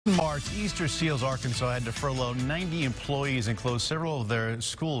In March, Easter Seals Arkansas had to furlough 90 employees and close several of their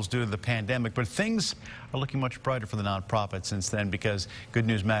schools due to the pandemic. But things are looking much brighter for the nonprofit since then because Good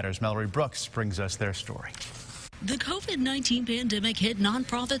News Matters. Mallory Brooks brings us their story. The COVID-19 pandemic hit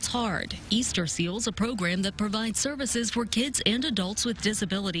nonprofits hard. Easter Seals, a program that provides services for kids and adults with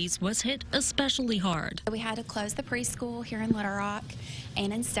disabilities, was hit especially hard. We had to close the preschool here in Little Rock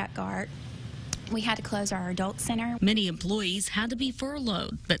and in Stuttgart. We had to close our adult center. Many employees had to be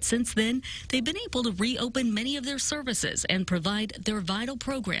furloughed, but since then, they've been able to reopen many of their services and provide their vital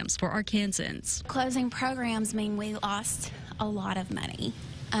programs for Arkansans. Closing programs mean we lost a lot of money.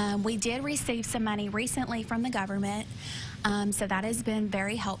 We did receive some money recently from the government, so that has been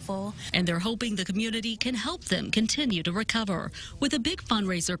very helpful. And they're hoping the community can help them continue to recover with a big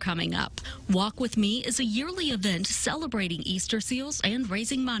fundraiser coming up. Walk With Me is a yearly event celebrating Easter Seals and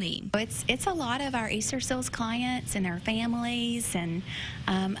raising money. It's a lot of our Easter Seals clients and their families and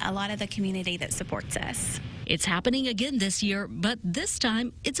a lot of the community that supports us. It's happening again this year, but this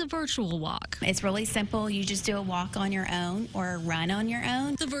time it's a virtual walk. It's really simple. You just do a walk on your own or a run on your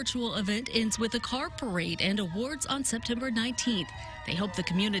own. The virtual event ends with a car parade and awards on September 19th. They hope the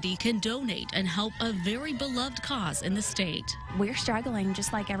community can donate and help a very beloved cause in the state. We're struggling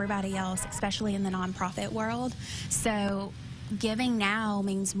just like everybody else, especially in the nonprofit world. So giving now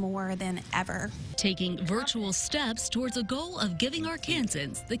means more than ever. Taking virtual steps towards a goal of giving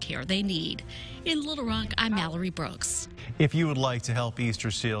Arkansans the care they need. In Little Rock, I'm Mallory Brooks. If you would like to help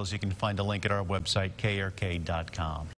Easter Seals, you can find a link at our website, krk.com.